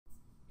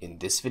In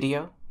this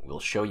video, we'll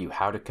show you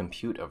how to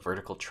compute a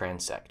vertical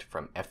transect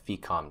from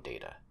FVCOM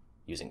data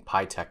using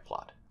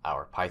PyTecplot,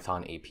 our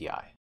Python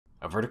API.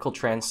 A vertical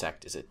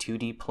transect is a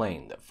 2D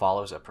plane that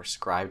follows a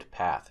prescribed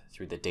path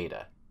through the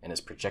data and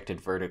is projected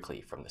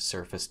vertically from the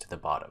surface to the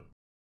bottom.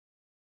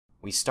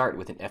 We start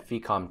with an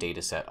FVCOM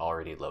dataset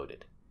already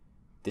loaded.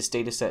 This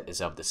dataset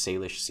is of the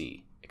Salish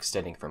Sea,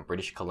 extending from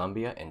British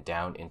Columbia and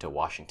down into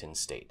Washington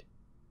state.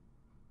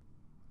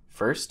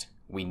 First,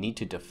 we need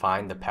to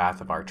define the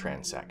path of our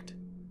transect.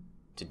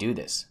 To do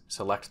this,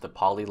 select the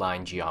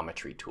Polyline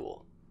Geometry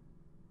tool.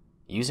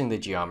 Using the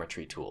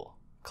Geometry tool,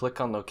 click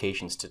on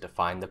Locations to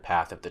define the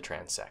path of the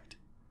transect.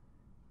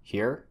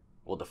 Here,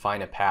 we'll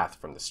define a path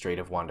from the Strait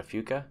of Juan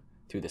Fuca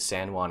through the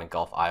San Juan and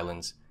Gulf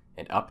Islands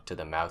and up to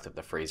the mouth of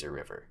the Fraser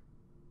River.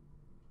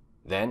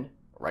 Then,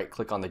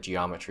 right-click on the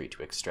geometry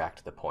to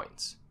extract the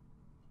points.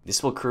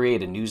 This will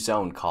create a new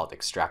zone called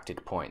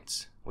Extracted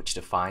Points, which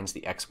defines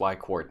the XY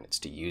coordinates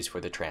to use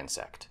for the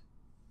transect.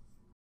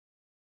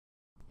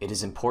 It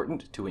is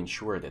important to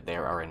ensure that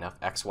there are enough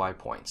XY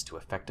points to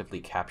effectively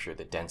capture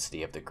the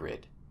density of the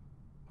grid.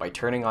 By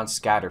turning on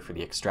Scatter for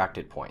the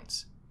extracted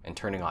points and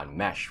turning on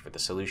Mesh for the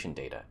solution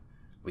data,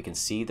 we can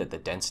see that the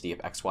density of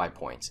XY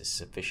points is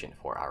sufficient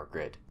for our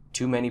grid.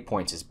 Too many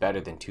points is better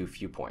than too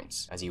few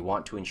points, as you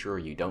want to ensure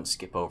you don't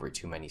skip over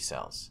too many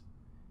cells.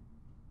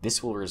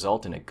 This will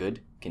result in a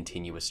good,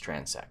 continuous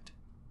transect.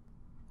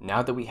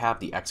 Now that we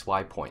have the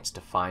XY points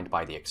defined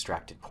by the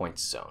extracted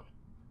points zone,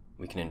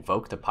 we can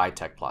invoke the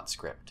PyTecplot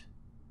script.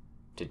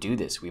 To do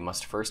this, we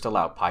must first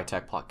allow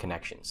PyTecplot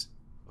connections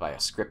via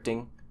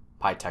scripting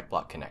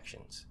PyTecplot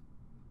connections.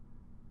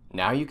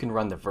 Now you can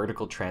run the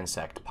vertical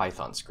transect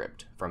Python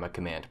script from a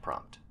command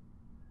prompt.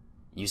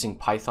 Using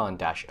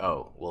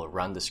Python-O will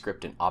run the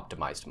script in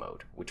optimized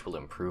mode, which will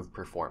improve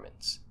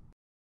performance.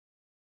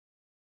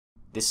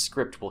 This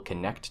script will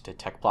connect to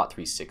Tecplot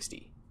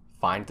 360,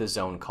 find the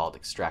zone called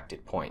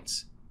extracted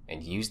points,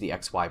 and use the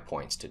XY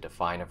points to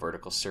define a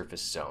vertical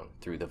surface zone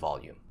through the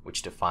volume,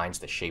 which defines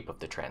the shape of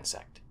the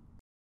transect.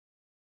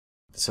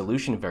 The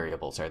solution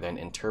variables are then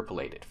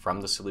interpolated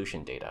from the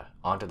solution data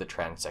onto the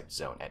transect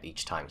zone at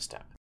each time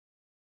step.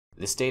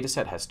 This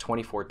dataset has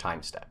 24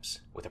 time steps,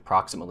 with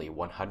approximately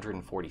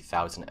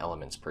 140,000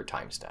 elements per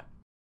time step.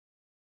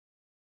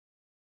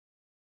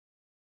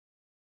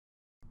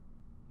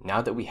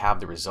 Now that we have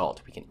the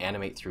result, we can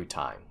animate through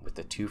time with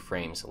the two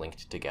frames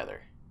linked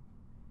together.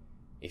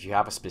 If you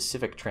have a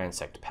specific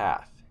transect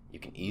path, you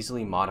can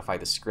easily modify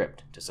the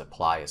script to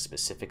supply a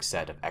specific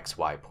set of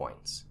XY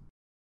points.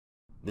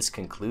 This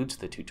concludes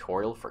the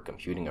tutorial for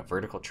computing a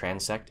vertical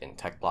transect in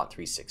Tecplot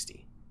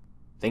 360.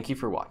 Thank you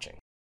for watching.